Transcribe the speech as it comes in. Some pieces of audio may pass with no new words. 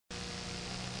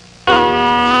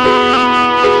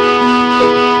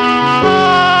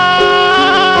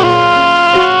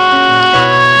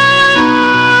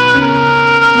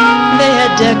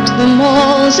the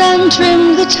malls and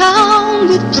trimmed the town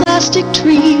with plastic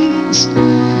trees,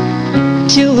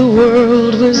 till the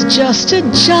world was just a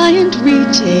giant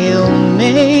retail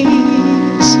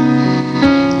maze.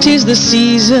 'Tis the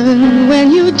season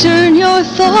when you turn your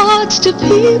thoughts to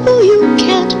people you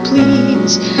can't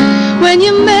please, when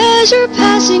you measure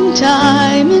passing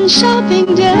time in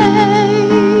shopping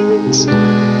days.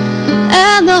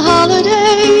 And the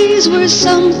holidays were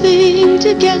something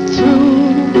to get through,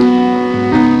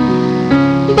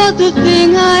 but the thing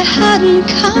I hadn't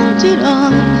counted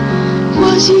on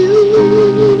was you.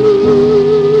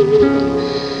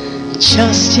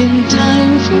 Just in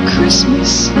time for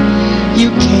Christmas, you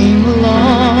came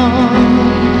along.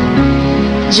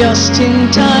 Just in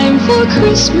time for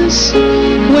Christmas,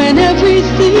 when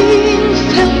everything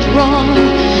felt wrong,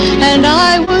 and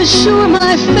I was sure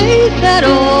my faith had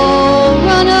all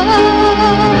run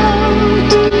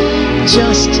out.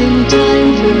 Just in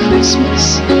time for Christmas,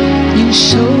 you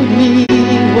showed me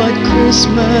what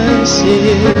Christmas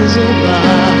is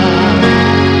about.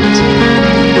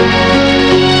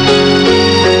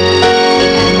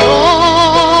 And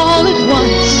all at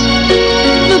once,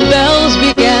 the bells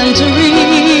began to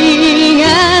ring,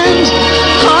 and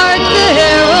hark the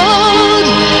herald,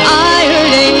 I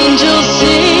heard angels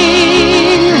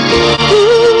sing. Who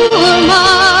am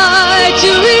I to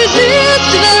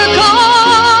resist their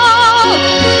call?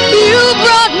 You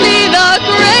brought me the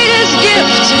greatest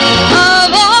gift of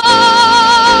all.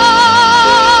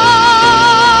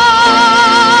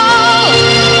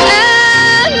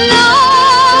 And now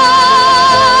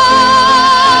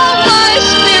my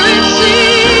spirit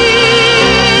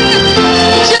sings.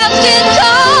 Just in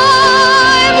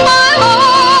time, my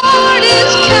heart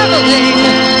is caroling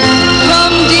from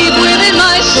deep within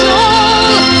my soul.